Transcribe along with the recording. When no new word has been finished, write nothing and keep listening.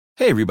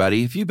Hey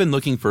everybody, if you've been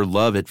looking for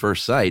love at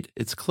first sight,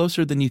 it's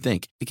closer than you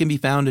think. It can be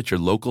found at your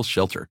local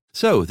shelter.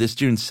 So this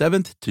June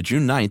 7th to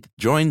June 9th,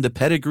 join the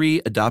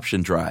Pedigree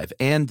Adoption Drive,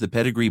 and the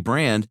Pedigree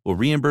brand will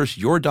reimburse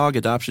your dog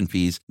adoption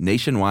fees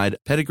nationwide.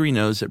 Pedigree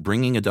knows that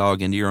bringing a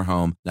dog into your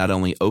home not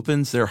only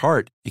opens their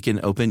heart, it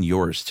can open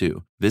yours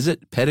too.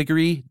 Visit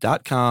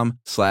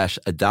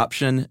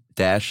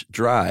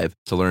pedigree.com/adoption-drive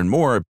to learn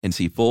more and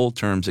see full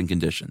terms and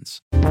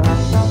conditions.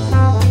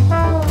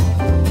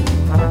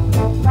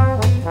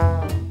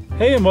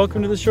 Hey, and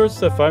welcome to The Short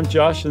Stuff. I'm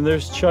Josh, and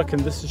there's Chuck,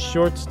 and this is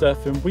Short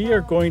Stuff, and we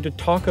are going to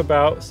talk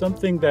about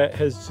something that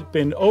has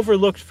been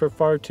overlooked for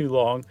far too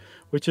long,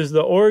 which is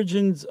the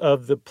origins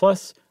of the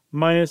plus,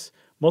 minus,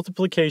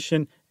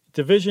 multiplication,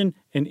 division,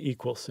 and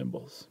equal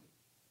symbols.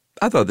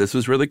 I thought this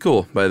was really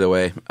cool, by the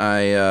way.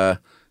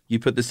 You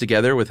put this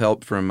together with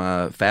help from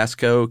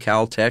FASCO,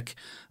 Caltech,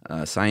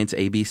 Science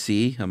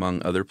ABC,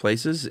 among other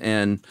places,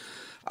 and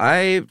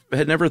I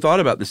had never thought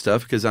about this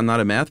stuff because I'm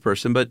not a math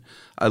person, but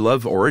I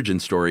love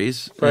origin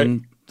stories, right.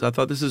 And I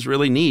thought this is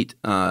really neat,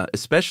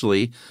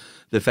 especially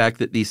the fact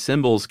that these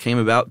symbols came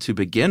about to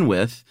begin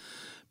with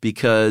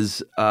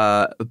because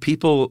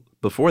people,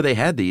 before they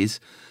had these,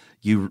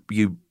 you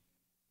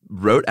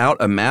wrote out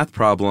a math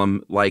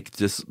problem like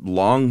this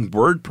long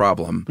word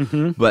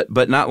problem,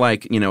 but not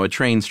like, a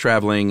train's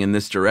traveling in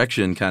this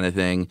direction kind of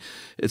thing.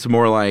 It's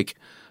more like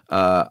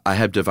I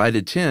have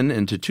divided 10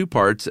 into two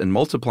parts and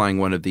multiplying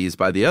one of these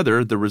by the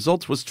other. The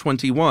result was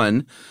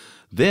 21.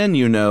 Then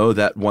you know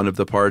that one of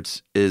the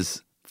parts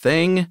is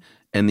thing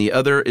and the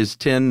other is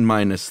 10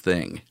 minus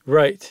thing.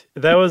 Right.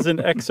 That was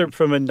an excerpt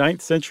from a 9th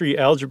century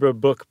algebra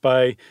book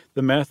by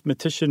the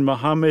mathematician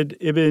Muhammad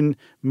ibn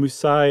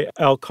Musa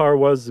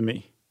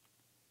al-Khwarizmi.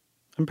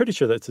 I'm pretty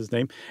sure that's his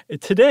name.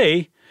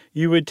 Today,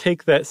 you would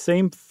take that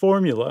same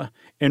formula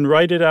and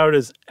write it out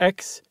as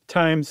x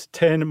times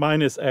 10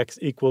 minus x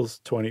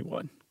equals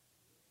 21.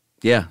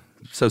 Yeah,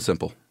 so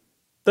simple.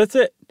 That's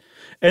it.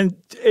 And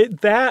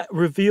that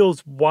reveals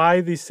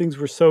why these things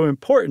were so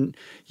important.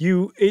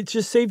 It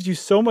just saves you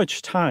so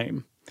much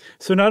time.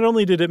 So not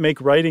only did it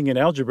make writing an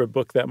algebra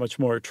book that much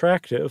more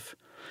attractive,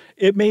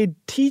 it made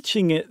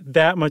teaching it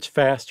that much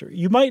faster.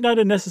 You might not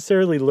have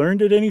necessarily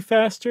learned it any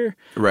faster,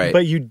 right?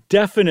 But you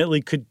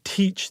definitely could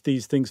teach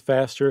these things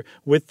faster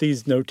with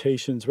these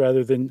notations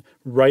rather than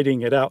writing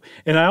it out.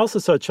 And I also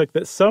saw, Chuck,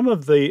 that some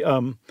of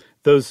the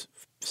those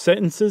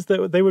sentences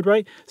that they would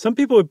write, some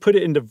people would put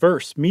it into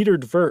verse,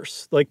 metered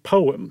verse, like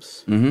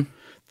poems. Mm-hmm.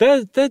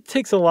 That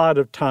takes a lot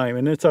of time,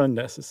 and it's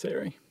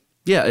unnecessary.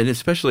 Yeah, and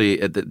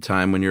especially at the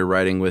time when you're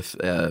writing with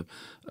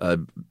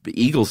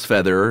eagle's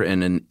feather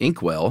and an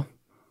inkwell.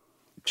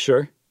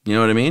 Sure. You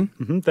know what I mean?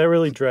 Mm-hmm. That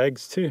really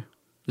drags, too.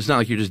 It's not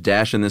like you're just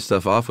dashing this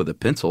stuff off with a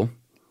pencil.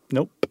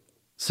 Nope.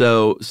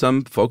 So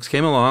some folks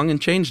came along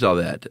and changed all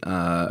that.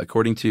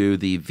 According to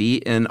the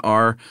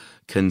VNR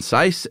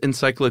Concise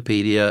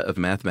Encyclopedia of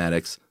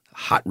Mathematics,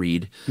 hot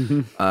read,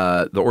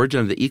 the origin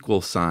of the equal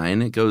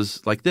sign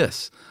goes like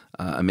this.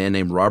 A man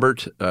named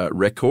Robert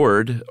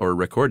Recorde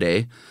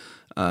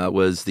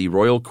was the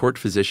royal court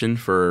physician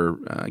for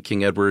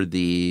King Edward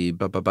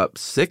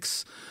VI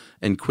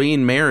and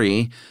Queen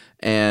Mary,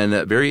 and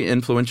a very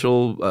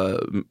influential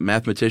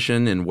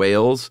mathematician in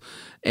Wales.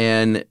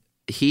 And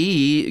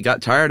he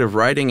got tired of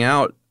writing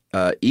out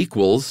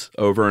equals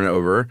over and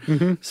over.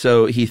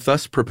 So he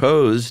thus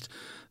proposed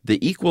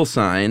the equal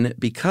sign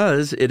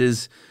because it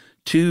is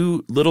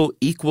two little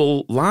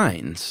equal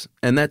lines.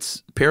 And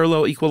that's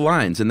parallel equal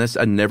lines. And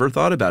I never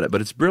thought about it,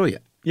 but it's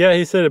brilliant. Yeah,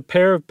 he said a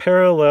pair of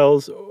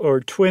parallels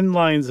or twin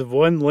lines of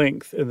one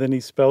length, and then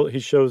he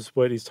shows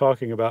what he's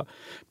talking about,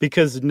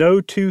 because no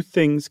two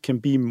things can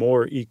be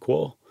more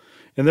equal.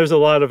 And there's a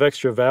lot of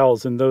extra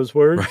vowels in those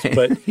words, right.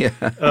 But Yeah.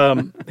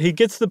 He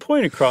gets the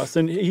point across.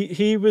 And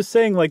he was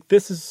saying, like,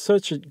 this is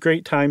such a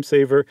great time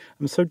saver.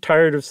 I'm so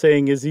tired of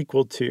saying is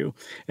equal to.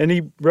 And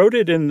he wrote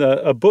it in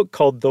a book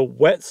called The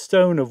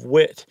Whetstone of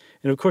Wit.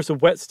 And, of course, a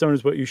whetstone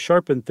is what you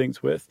sharpen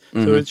things with.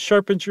 So it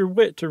sharpens your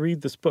wit to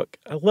read this book.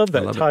 I love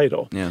that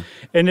title. Yeah.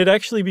 And it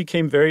actually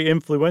became very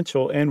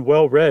influential and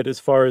well-read as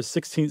far as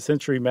 16th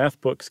century math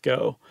books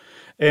go.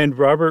 And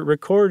Robert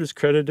Recorde is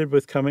credited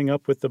with coming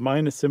up with the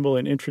minus symbol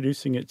and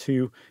introducing it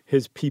to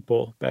his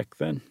people back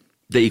then.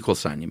 The equal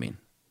sign, you mean?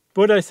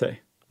 What'd I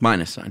say?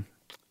 Minus sign.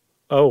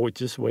 Oh,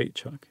 just wait,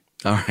 Chuck.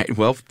 All right.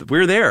 Well,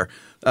 we're there.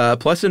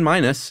 Plus and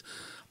minus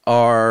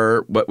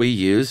are what we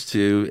use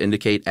to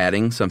indicate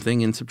adding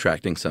something and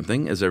subtracting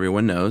something, as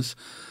everyone knows.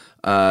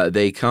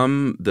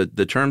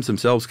 The terms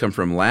themselves come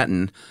from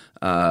Latin,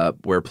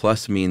 where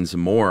plus means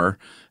more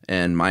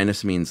and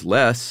minus means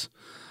less.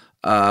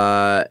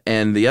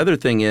 And the other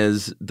thing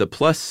is the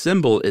plus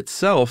symbol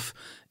itself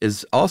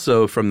is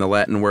also from the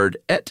Latin word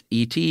et,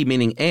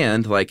 meaning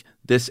and, like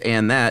this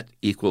and that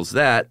equals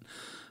that,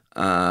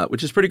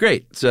 which is pretty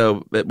great.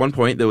 So at one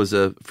point there was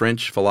a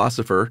French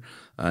philosopher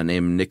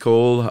named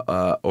Nicole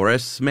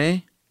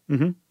Oresme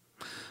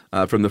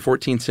from the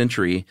 14th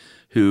century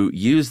who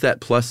used that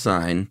plus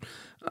sign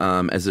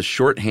as a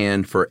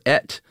shorthand for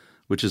et,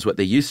 which is what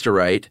they used to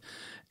write.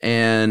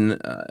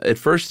 And at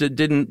first it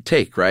didn't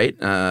take, right?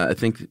 I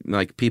think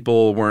like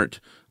people weren't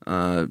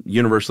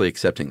universally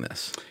accepting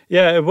this.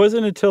 Yeah, it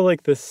wasn't until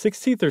like the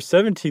 16th or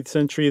 17th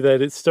century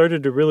that it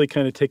started to really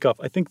kind of take off.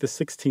 I think the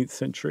 16th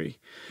century.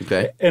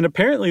 Okay. And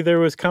apparently there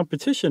was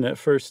competition at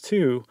first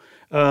too,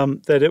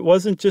 that it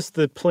wasn't just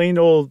the plain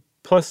old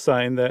plus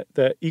sign,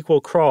 that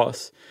equal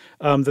cross,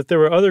 that there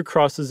were other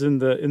crosses in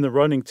the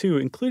running too,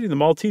 including the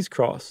Maltese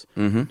cross.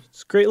 Mm-hmm.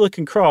 It's a great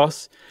looking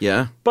cross.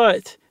 Yeah.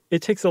 But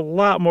it takes a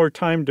lot more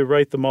time to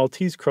write the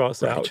Maltese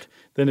cross out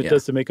than it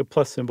does to make a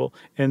plus symbol.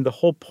 And the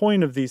whole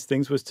point of these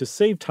things was to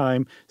save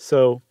time.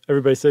 So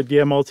everybody said,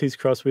 yeah, Maltese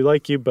cross, we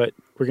like you, but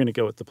we're going to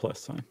go with the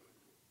plus sign.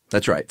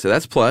 That's right. So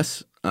that's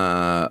plus.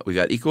 We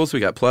got equals, we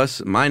got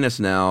plus, minus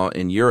now.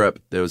 In Europe,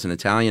 there was an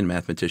Italian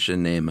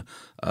mathematician named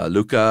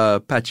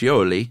Luca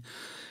Pacioli.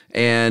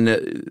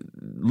 And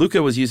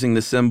Luca was using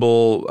the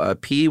symbol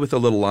P with a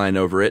little line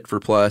over it for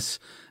plus,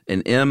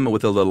 and M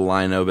with a little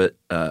line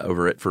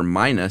over it for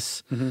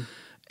minus. Mm-hmm.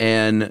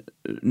 And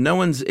no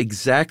one's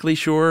exactly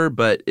sure,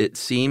 but it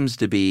seems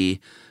to be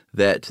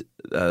that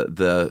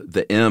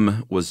the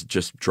M was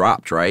just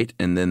dropped, right?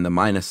 And then the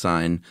minus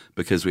sign,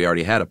 because we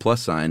already had a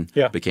plus sign,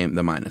 became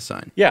the minus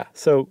sign. Yeah,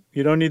 so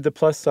you don't need the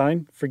plus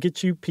sign.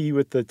 Forget you P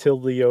with the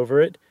tilde over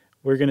it.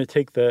 We're going to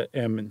take the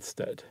M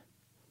instead.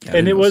 Yeah,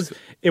 and it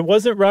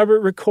wasn't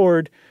Robert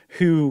Ricord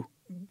who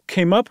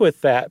came up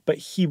with that, but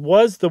he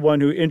was the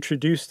one who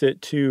introduced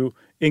it to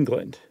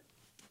England.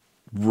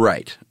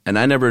 Right. And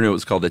I never knew it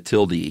was called a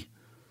tilde.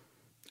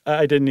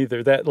 I didn't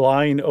either. That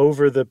line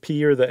over the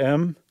P or the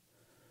M.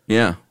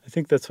 Yeah. I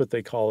think that's what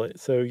they call it.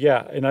 So,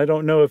 yeah. And I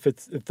don't know if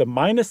the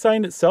minus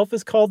sign itself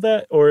is called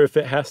that or if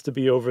it has to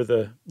be over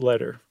the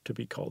letter to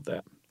be called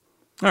that.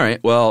 All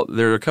right. Well,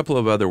 there are a couple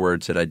of other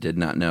words that I did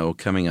not know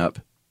coming up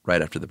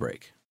right after the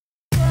break.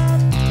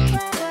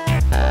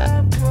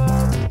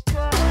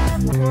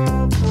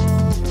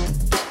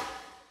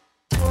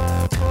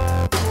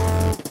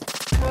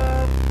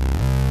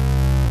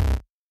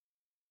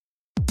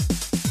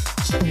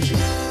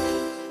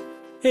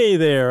 Hey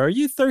there, are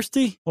you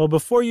thirsty? Well,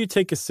 before you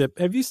take a sip,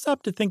 have you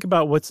stopped to think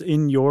about what's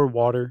in your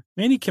water?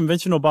 Many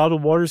conventional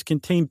bottled waters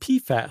contain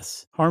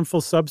PFAS,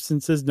 harmful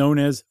substances known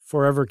as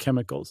forever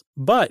chemicals.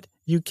 But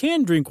you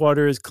can drink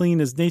water as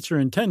clean as nature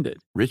intended.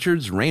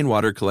 Richard's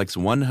Rainwater collects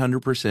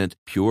 100%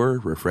 pure,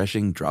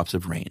 refreshing drops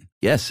of rain.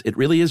 Yes, it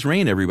really is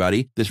rain,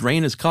 everybody. This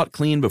rain is caught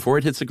clean before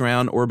it hits the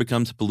ground or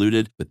becomes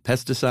polluted with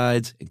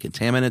pesticides and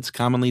contaminants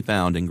commonly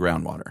found in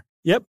groundwater.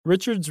 Yep,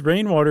 Richard's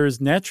Rainwater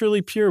is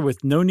naturally pure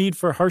with no need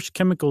for harsh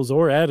chemicals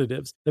or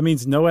additives. That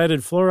means no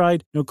added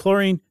fluoride, no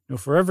chlorine, no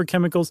forever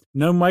chemicals,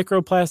 no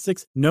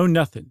microplastics, no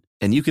nothing.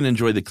 And you can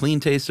enjoy the clean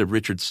taste of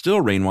Richard's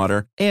still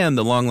rainwater and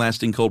the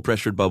long-lasting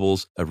cold-pressured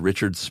bubbles of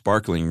Richard's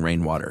sparkling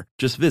rainwater.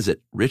 Just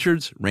visit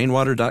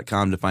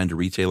richardsrainwater.com to find a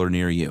retailer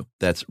near you.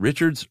 That's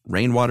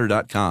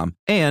richardsrainwater.com.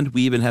 And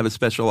we even have a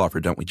special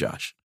offer, don't we,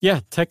 Josh? Yeah,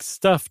 text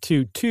stuff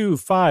to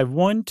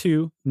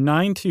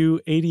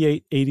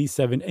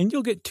 2512928887, and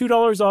you'll get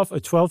 $2 off a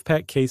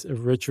 12-pack case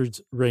of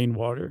Richard's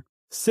Rainwater.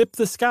 Sip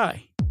the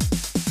sky.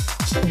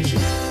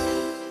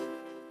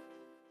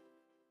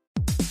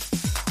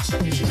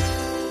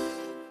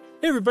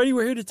 Hey everybody,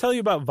 we're here to tell you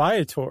about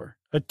Viator,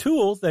 a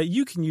tool that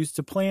you can use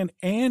to plan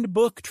and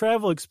book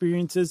travel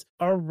experiences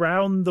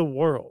around the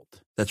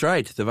world. That's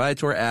right. The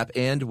Viator app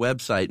and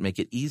website make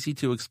it easy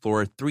to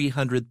explore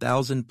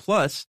 300,000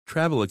 plus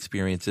travel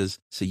experiences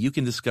so you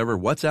can discover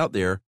what's out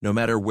there no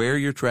matter where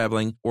you're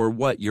traveling or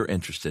what you're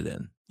interested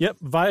in. Yep,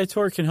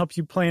 Viator can help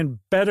you plan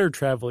better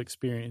travel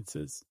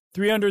experiences.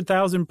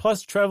 300,000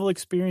 plus travel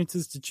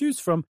experiences to choose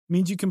from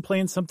means you can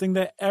plan something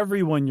that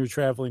everyone you're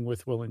traveling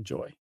with will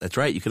enjoy. That's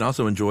right. You can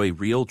also enjoy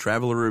real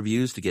traveler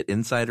reviews to get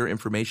insider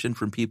information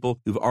from people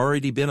who've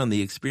already been on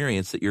the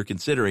experience that you're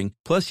considering.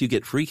 Plus, you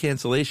get free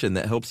cancellation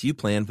that helps you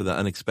plan for the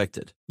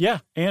unexpected.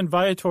 Yeah, and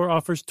Viator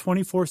offers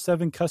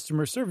 24/7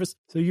 customer service,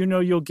 so you know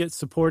you'll get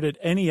support at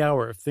any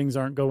hour if things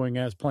aren't going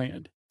as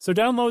planned. So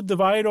download the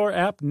Viator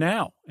app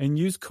now and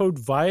use code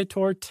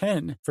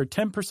Viator10 for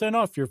 10%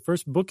 off your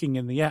first booking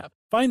in the app.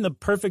 Find the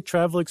perfect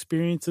travel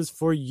experiences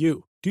for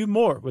you. Do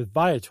more with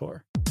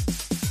Viator.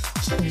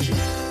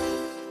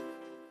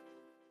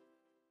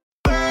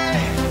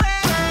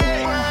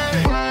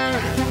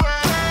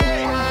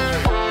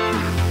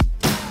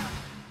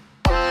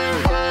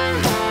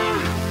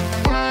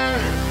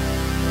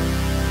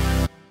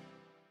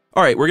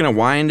 All right, we're going to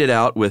wind it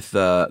out with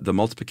the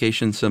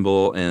multiplication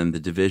symbol and the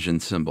division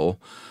symbol.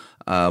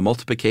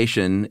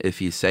 Multiplication, if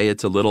you say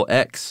it's a little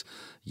x,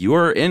 you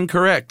are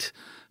incorrect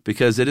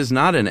because it is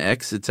not an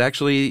x. It's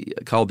actually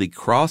called the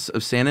Cross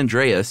of San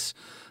Andreas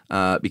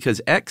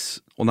because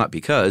x, well, not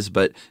because,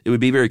 but it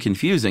would be very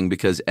confusing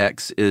because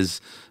x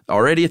is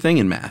already a thing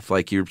in math.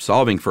 Like you're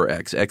solving for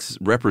x. X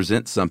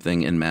represents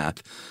something in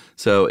math.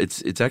 So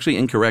it's actually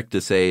incorrect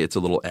to say it's a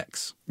little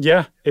x.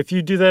 Yeah, if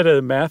you do that at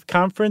a math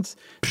conference,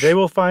 they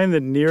will find the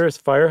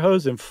nearest fire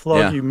hose and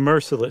flog you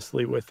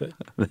mercilessly with it.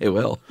 They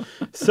will.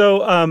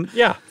 So,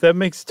 that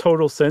makes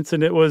total sense.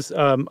 And it was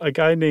a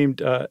guy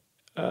named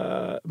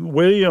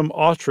William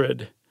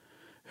Oughtred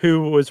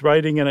who was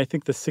writing in, I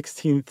think, the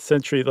 16th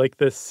century, like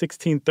the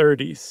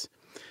 1630s.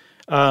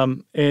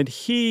 And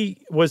he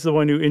was the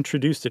one who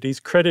introduced it. He's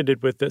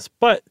credited with this.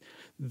 But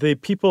the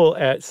people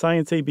at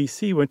Science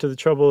ABC went to the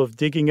trouble of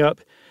digging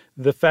up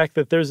the fact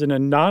that there's an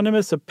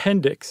anonymous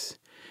appendix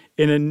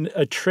in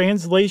a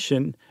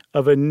translation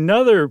of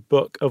another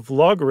book of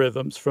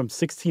logarithms from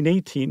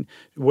 1618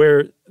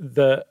 where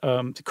the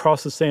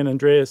cross of San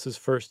Andreas is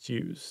first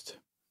used.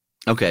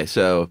 Okay,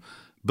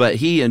 but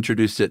he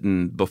introduced it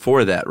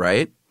before that,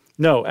 right?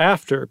 No,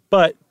 after.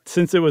 But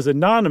since it was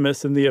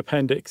anonymous in the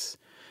appendix,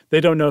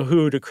 they don't know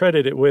who to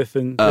credit it with.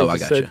 And they I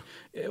just said,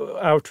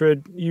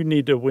 Oughtred, you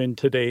need to win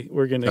today.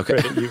 We're going to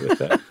credit you with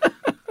that.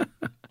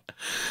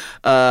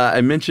 I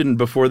mentioned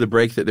before the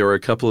break that there were a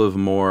couple of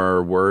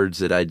more words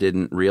that I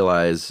didn't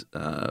realize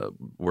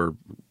were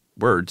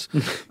words.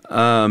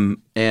 And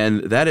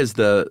that is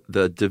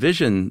the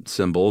division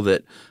symbol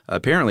that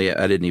apparently,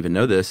 I didn't even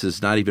know this,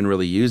 is not even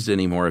really used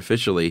anymore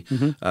officially,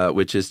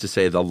 which is to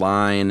say the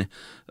line,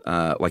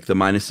 like the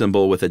minus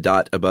symbol with a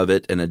dot above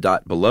it and a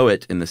dot below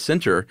it in the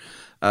center,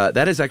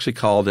 that is actually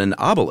called an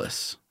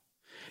obelus.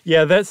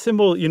 Yeah, that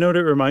symbol, you know what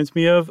it reminds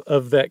me of?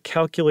 Of that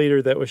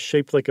calculator that was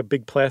shaped like a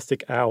big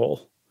plastic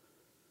owl.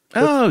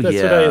 That's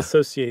what I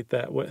associate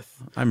that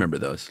with. I remember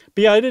those.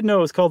 But yeah, I didn't know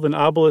it was called an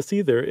obelus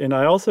either. And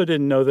I also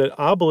didn't know that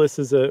obelus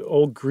is an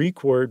old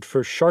Greek word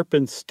for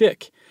sharpened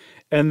stick.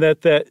 And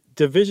that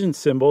division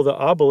symbol, the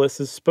obelus,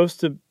 is supposed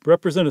to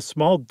represent a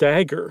small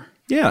dagger.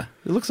 Yeah,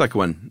 it looks like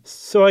one.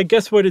 So I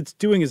guess what it's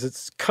doing is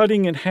it's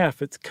cutting in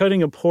half. It's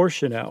cutting a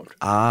portion out.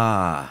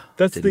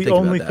 That's the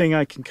only thing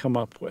I can come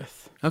up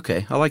with.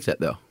 Okay, I like that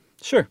though.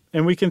 Sure.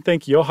 And we can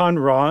thank Johann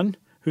Rahn,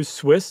 who's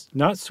Swiss,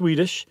 not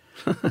Swedish,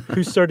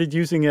 who started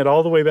using it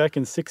all the way back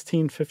in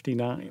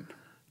 1659.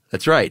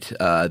 That's right.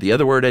 The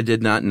other word I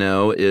did not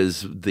know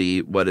is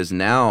what is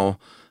now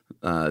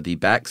the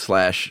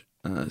backslash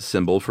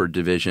symbol for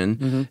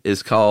division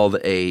is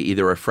called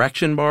either a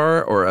fraction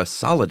bar or a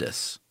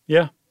solidus.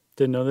 Yeah,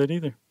 didn't know that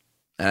either.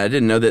 I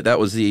didn't know that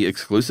was the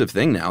exclusive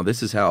thing now.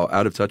 This is how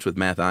out of touch with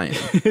math I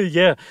am.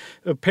 Yeah.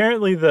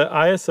 Apparently the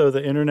ISO,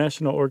 the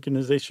International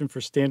Organization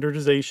for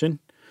Standardization,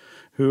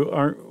 who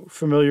aren't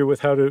familiar with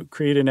how to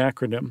create an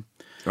acronym,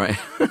 right?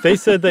 They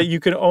said that you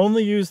can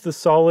only use the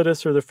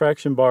solidus or the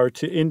fraction bar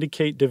to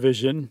indicate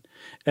division,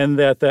 and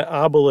that the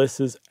obelus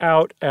is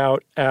out.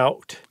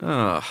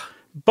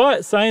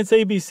 But Science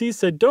ABC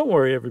said, don't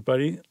worry,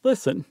 everybody.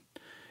 Listen,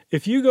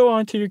 if you go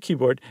onto your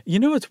keyboard, you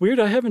know what's weird?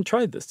 I haven't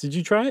tried this. Did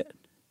you try it?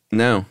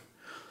 No.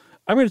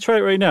 I'm going to try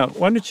it right now.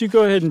 Why don't you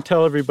go ahead and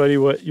tell everybody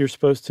what you're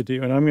supposed to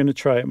do, and I'm going to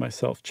try it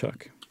myself,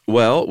 Chuck.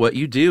 Well, what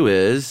you do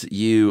is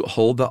you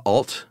hold the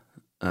Alt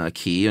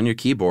key on your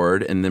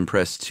keyboard and then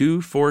press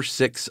 2, 4,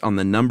 6 on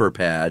the number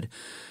pad.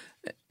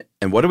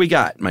 And what do we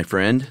got, my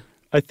friend?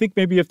 I think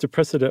maybe you have to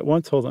press it at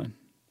once. Hold on.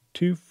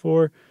 2,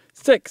 4,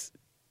 6.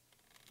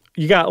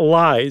 You got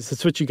lies.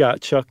 That's what you got,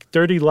 Chuck.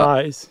 Dirty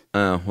lies.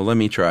 Well, let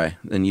me try.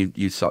 Then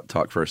you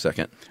talk for a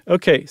second.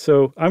 Okay,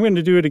 so I'm going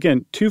to do it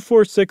again. 2,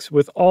 4, 6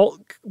 with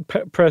Alt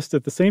pressed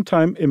at the same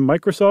time in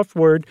Microsoft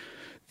Word.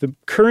 The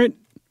current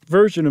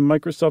version of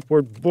Microsoft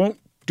Word won't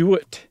do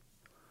it.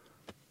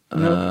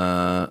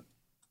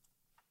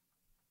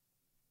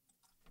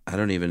 I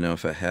don't even know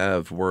if I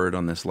have Word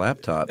on this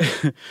laptop.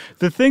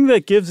 The thing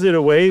that gives it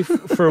away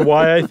for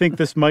why I think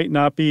this might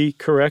not be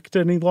correct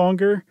any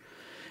longer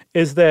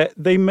is that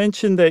they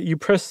mentioned that you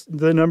press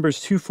the numbers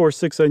 2, 4,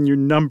 6 on your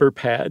number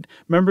pad.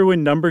 Remember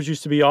when numbers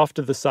used to be off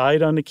to the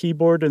side on the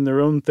keyboard in their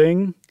own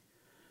thing?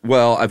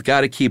 Well, I've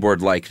got a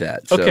keyboard like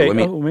that. So okay,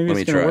 maybe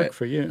it's going to work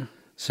for you.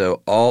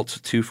 So Alt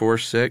 2, 4,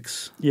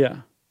 6. Yeah,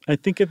 I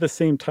think at the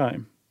same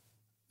time.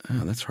 Oh,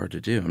 that's hard to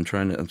do.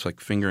 It's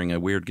like fingering a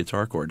weird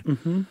guitar chord.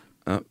 Mm-hmm.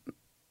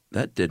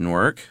 That didn't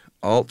work.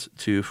 Alt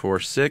 2, 4,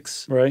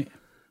 6. Right.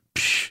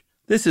 Psh,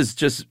 this is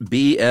just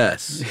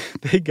BS.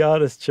 They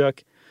got us,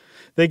 Chuck.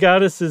 They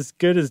got us as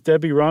good as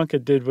Debbie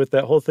Ronka did with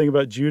that whole thing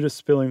about Judas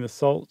spilling the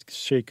salt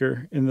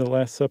shaker in the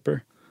Last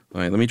Supper.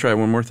 All right, let me try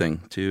one more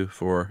thing. 2,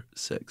 4,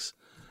 6.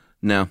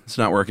 No, it's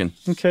not working.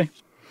 Okay.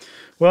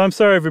 Well, I'm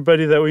sorry,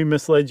 everybody, that we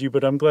misled you,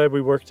 but I'm glad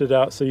we worked it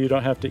out so you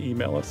don't have to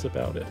email us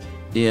about it.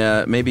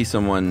 Yeah, maybe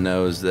someone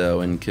knows,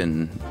 though, and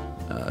can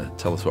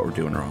tell us what we're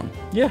doing wrong.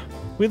 Yeah,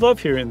 we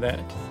love hearing that.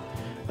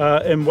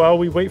 And while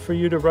we wait for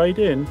you to write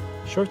in,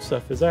 Short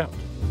Stuff is out.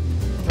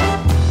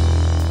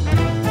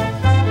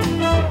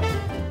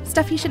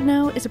 Stuff You Should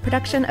Know is a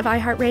production of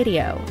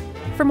iHeartRadio.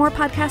 For more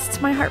podcasts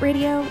from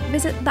iHeartRadio,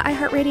 visit the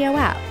iHeartRadio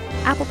app,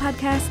 Apple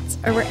Podcasts,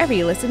 or wherever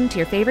you listen to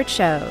your favorite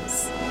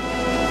shows.